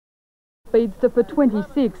speedster for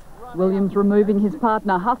 26. Williams removing his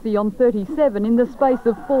partner Huffy on 37 in the space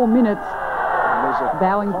of 4 minutes.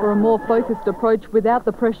 Vowing for a more focused approach without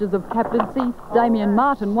the pressures of captaincy, Damien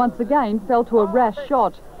Martin once again fell to a rash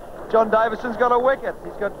shot. John Davison's got a wicket.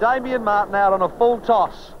 He's got Damien Martin out on a full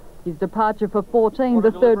toss. His departure for 14,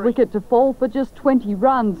 the third wicket to fall for just 20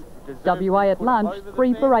 runs. WA at lunch,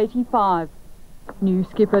 3 for 85. New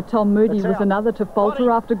skipper Tom Moody was another to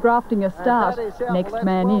falter after grafting a start. Next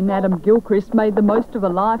man in, Adam Gilchrist, made the most of a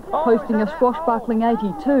life, posting a swashbuckling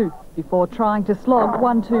 82 before trying to slog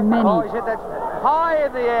one too many. Oh, he's hit that high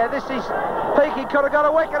in the air. This is peak. He could have got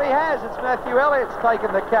a wicket. He has. It's Matthew Elliott's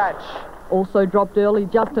taken the catch. Also dropped early,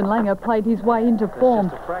 Justin Langer played his way into form,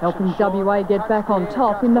 helping WA get back on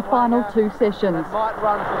top in the final 2 sessions. It might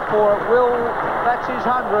run for 4. It will. That's his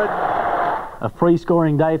 100. A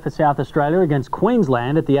free-scoring day for South Australia against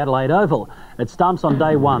Queensland at the Adelaide Oval. At stumps on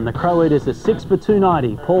day 1, the Crow Eaters are 6 for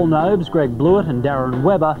 290. Paul Nobes, Greg Blewett and Darren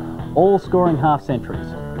Webber all scoring half-centuries.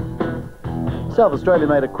 South Australia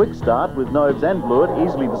made a quick start with Nobes and Blewett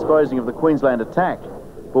easily disposing of the Queensland attack.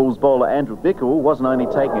 Bulls bowler Andrew Bickle wasn't only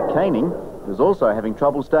taking a caning, he was also having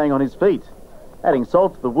trouble staying on his feet. Adding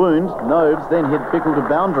salt to the wound, Nobes then hit Bickle to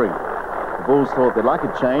boundary. The Bulls thought their luck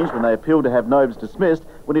had changed when they appealed to have Nobes dismissed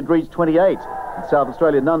when he'd reached 28. And South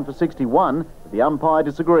Australia none for 61, but the umpire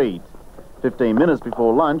disagreed. 15 minutes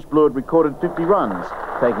before lunch, Blewett recorded 50 runs,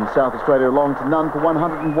 taking South Australia along to none for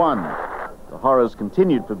 101. The horrors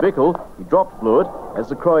continued for Bickle. He dropped Blewett as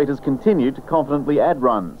the Crow Eaters continued to confidently add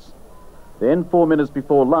runs. Then, 4 minutes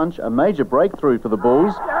before lunch, a major breakthrough for the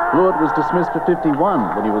Bulls. Blewett was dismissed for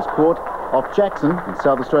 51 when he was caught off Jackson, and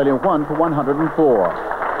South Australia won for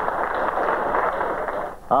 104.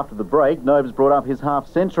 After the break, Nobes brought up his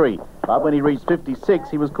half-century, but when he reached 56,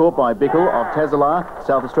 he was caught by Bickle off Tazalar,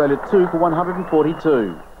 South Australia 2 for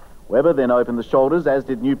 142. Webber then opened the shoulders, as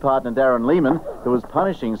did new partner Darren Lehman, who was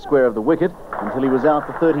punishing square of the wicket until he was out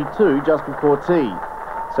for 32 just before tea.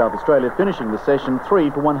 South Australia finishing the session 3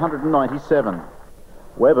 for 197.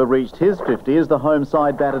 Webber reached his 50 as the home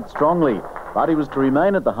side batted strongly, but he was to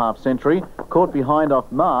remain at the half-century, caught behind off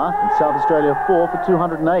Marr, and South Australia 4 for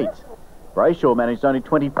 208. Brayshaw managed only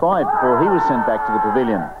 25 before he was sent back to the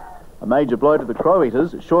pavilion. A major blow to the Crow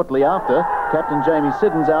Eaters shortly after, Captain Jamie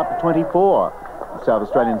Siddons out for 24. The South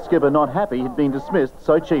Australian skipper not happy he'd been dismissed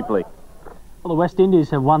so cheaply. Well, the West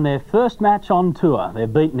Indies have won their first match on tour.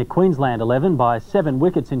 They've beaten the Queensland 11 by 7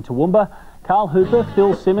 wickets in Toowoomba. Carl Hooper,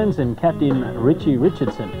 Phil Simmons and captain Richie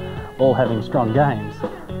Richardson all having strong games.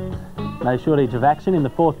 No shortage of action in the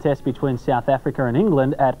 4th test between South Africa and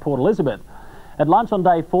England at Port Elizabeth. At lunch on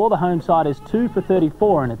day 4, the home side is 2 for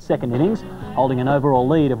 34 in its second innings, holding an overall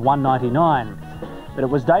lead of 199. But it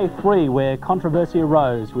was day 3 where controversy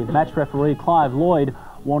arose, with match referee Clive Lloyd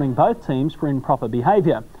warning both teams for improper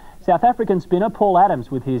behaviour. South African spinner Paul Adams,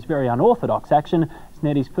 with his very unorthodox action,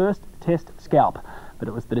 snared his first test scalp. But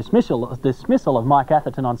it was the dismissal of Mike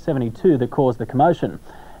Atherton on 72 that caused the commotion.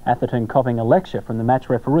 Atherton copping a lecture from the match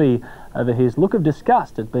referee over his look of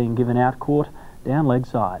disgust at being given out caught down leg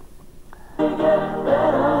side.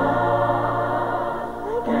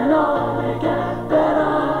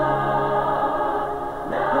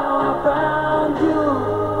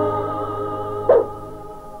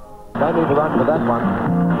 No need to run for that one.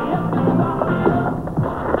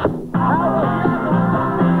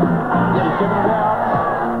 He's given it out.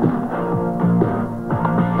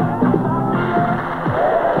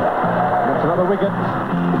 That's another wicket.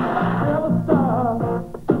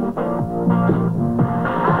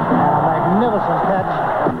 Magnificent catch.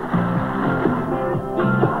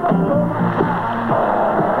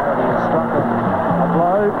 He has struck a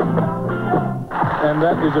blow. And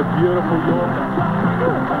that is a beautiful Yorker.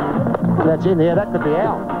 That's in here, that could be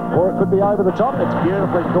out, or it could be over the top. It's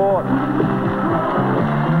beautifully caught.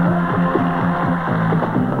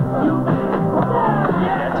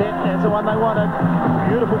 That's it, that's the one they wanted.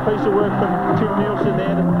 Beautiful piece of work from Tim Nielsen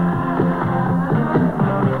there.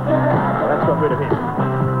 Well, that's got rid of him.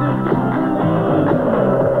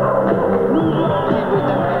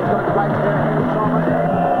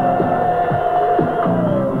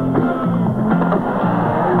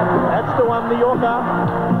 That's the one, the Yorker.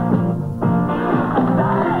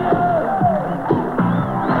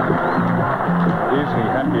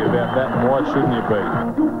 About that, and why shouldn't you be?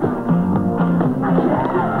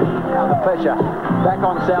 Now the pressure back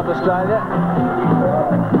on South Australia.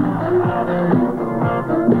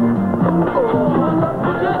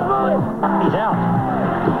 He's out.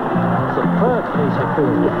 Superb piece of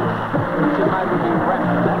food. Should maybe be wrapped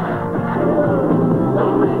for that.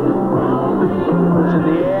 It's in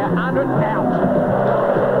the air, 100 out.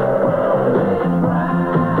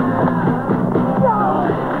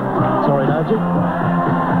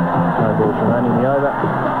 penalty. No balls remaining in the over.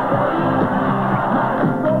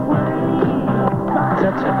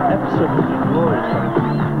 That's absolutely glorious.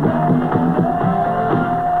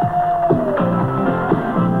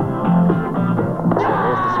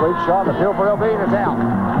 There's the sweep shot. The field for Albion is out.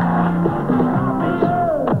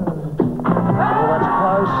 Oh, that's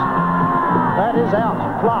close. That is out.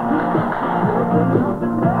 Flop.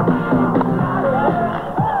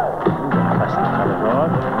 Classic cover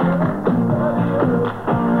drive.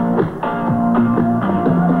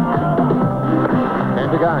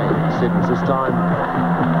 And again, Sydney's this time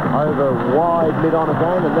over wide mid-on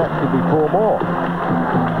again, and that could be 4 more.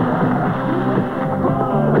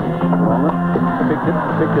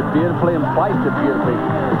 Picked it beautifully and placed it beautifully.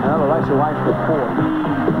 Now the race away for 4.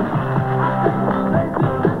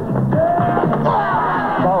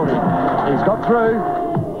 Boldy, he's got through.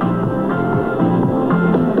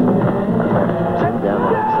 Down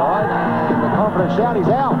the left side, and the confident shout, he's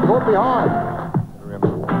out, caught behind.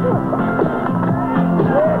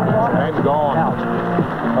 And gone. Out.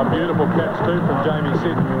 A beautiful catch too from Jamie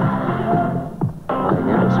Sidney.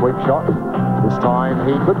 Again, a sweep shot. This time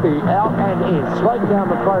he could be out and in, straight down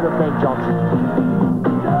the throat of Ben Johnson.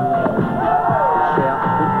 Shout,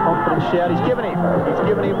 big confident shout. He's given him.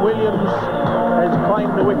 Williams has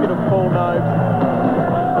claimed the wicket of Paul Nobe.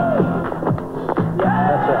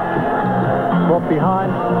 That's out. Brought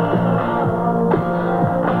behind.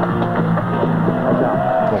 That's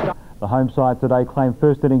out. The home side today claimed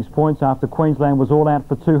first innings points after Queensland was all out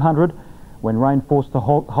for 200. When rain forced the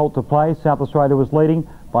halt to play, South Australia was leading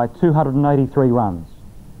by 283 runs.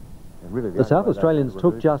 The South Australians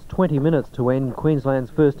took just 20 minutes to end Queensland's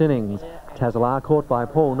first innings. Tazalar caught by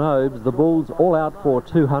Paul Nobes, the Bulls all out for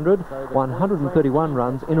 200, 131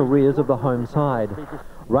 runs in arrears of the home side.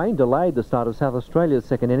 Rain delayed the start of South Australia's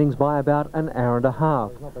second innings by about an hour and a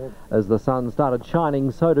half. As the sun started shining,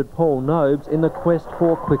 so did Paul Nobes in the quest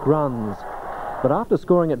for quick runs. But after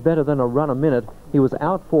scoring it better than a run a minute, he was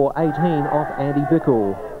out for 18 off Andy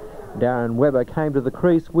Bickle. Darren Webber came to the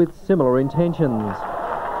crease with similar intentions.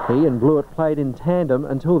 He and Blewett played in tandem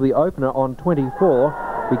until the opener on 24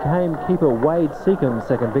 became keeper Wade Seacombe's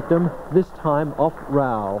second victim, this time off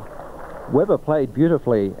Rao. Webber played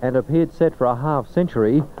beautifully and appeared set for a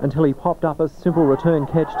half-century until he popped up a simple return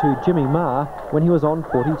catch to Jimmy Marr when he was on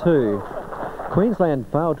 42. Queensland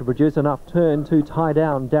failed to produce enough turn to tie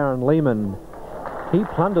down Darren Lehman. He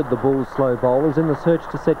plundered the Bulls' slow bowlers in the search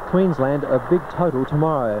to set Queensland a big total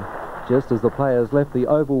tomorrow. Just as the players left the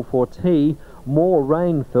Oval for tea, more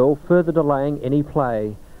rain fell, further delaying any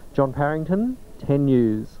play. John Parrington, 10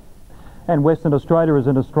 News. And Western Australia is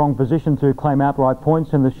in a strong position to claim outright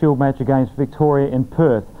points in the Shield match against Victoria in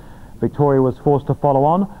Perth. Victoria was forced to follow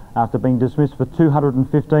on after being dismissed for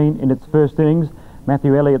 215 in its first innings,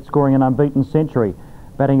 Matthew Elliott scoring an unbeaten century.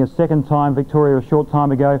 Batting a second time, Victoria a short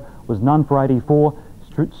time ago was none for 84,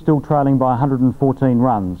 still trailing by 114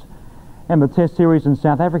 runs. And the Test series in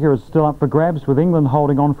South Africa is still up for grabs, with England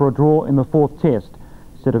holding on for a draw in the fourth Test.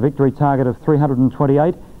 Set a victory target of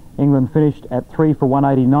 328, England finished at 3 for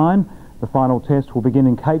 189. The final Test will begin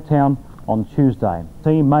in Cape Town on Tuesday.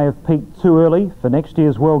 The team may have peaked too early for next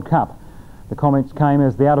year's World Cup. The comments came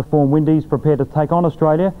as the out-of-form Windies prepare to take on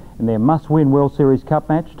Australia in their must-win World Series Cup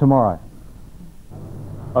match tomorrow.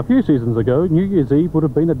 A few seasons ago, New Year's Eve would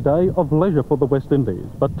have been a day of leisure for the West Indies,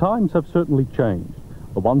 but times have certainly changed.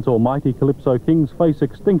 The once almighty Calypso Kings face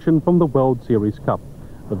extinction from the World Series Cup.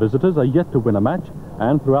 The visitors are yet to win a match,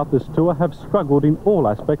 and throughout this tour have struggled in all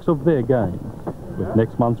aspects of their game. With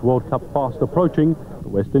next month's World Cup fast approaching, the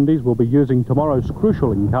West Indies will be using tomorrow's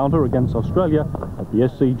crucial encounter against Australia at the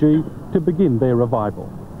SCG to begin their revival.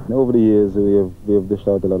 Over the years, we have dished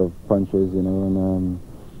out a lot of punches, you know, and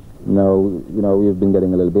now, we've been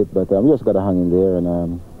getting a little bit, but we just got to hang in there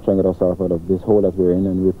and try and get ourselves out of this hole that we're in,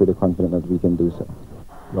 and we're pretty confident that we can do so.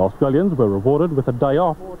 The Australians were rewarded with a day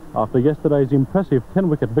off after yesterday's impressive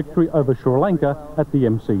 10-wicket victory over Sri Lanka at the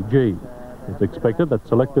MCG. It's expected that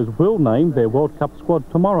selectors will name their World Cup squad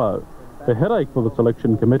tomorrow. The headache for the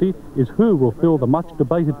selection committee is who will fill the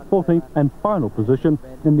much-debated 14th and final position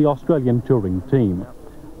in the Australian touring team.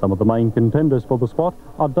 Some of the main contenders for the spot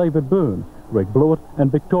are David Boone, Greg Blewett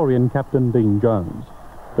and Victorian captain Dean Jones.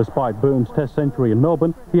 Despite Boone's Test century in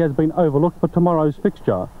Melbourne, he has been overlooked for tomorrow's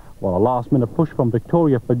fixture, while a last-minute push from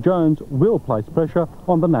Victoria for Jones will place pressure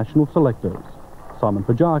on the national selectors. Simon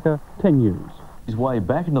Pajaka, 10 News. His way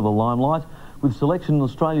back into the limelight with selection in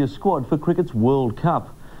Australia's squad for cricket's World Cup.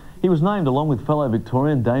 He was named along with fellow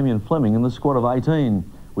Victorian Damien Fleming in the squad of 18,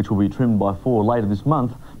 which will be trimmed by 4 later this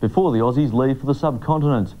month before the Aussies leave for the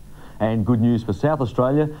subcontinent. And good news for South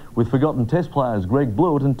Australia, with forgotten Test players Greg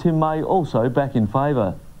Blewett and Tim May also back in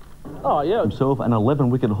favour. Oh, yeah. Himself an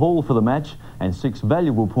 11-wicket haul for the match and 6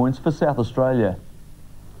 valuable points for South Australia.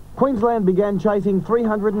 Queensland began chasing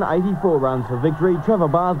 384 runs for victory. Trevor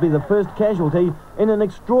Barsby the first casualty in an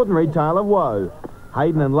extraordinary tale of woe.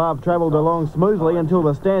 Hayden and Love travelled along smoothly until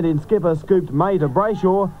the stand-in skipper scooped May to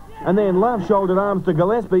Brayshaw, and then Love shouldered arms to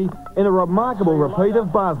Gillespie in a remarkable repeat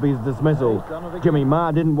of Barsby's dismissal. Jimmy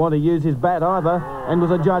Marr didn't want to use his bat either and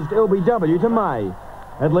was adjudged LBW to May.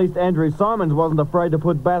 At least Andrew Simons wasn't afraid to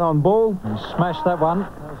put bat on ball. He smashed that one.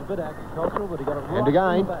 That was a bit agricultural, but he got it right. And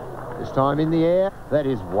again, this time in the air, that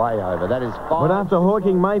is way over. That is 5. But after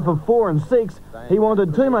hawking May for 4 and 6, he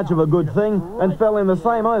wanted too much of a good thing and fell in the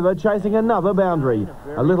same over chasing another boundary.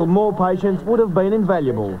 A little more patience would have been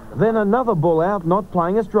invaluable. Then another ball out, not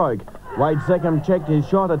playing a stroke. Wade Seckham checked his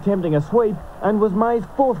shot attempting a sweep and was May's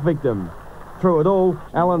 4th victim. Through it all,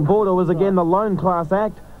 Alan Border was again the lone class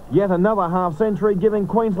act. Yet another half-century giving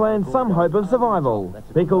Queensland some hope of survival.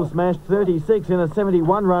 Bickle smashed 36 in a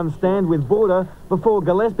 71-run stand with Border before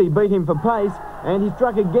Gillespie beat him for pace, and he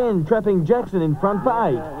struck again, trapping Jackson in front for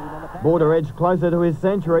 8. Border edged closer to his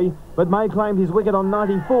century, but May claimed his wicket on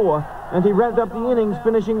 94, and he wrapped up the innings,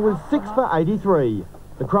 finishing with 6 for 83.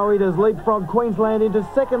 The Crow Eaters leapfrogged Queensland into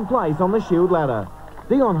 2nd place on the Shield ladder.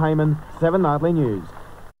 Dion Heyman, 7 Nightly News.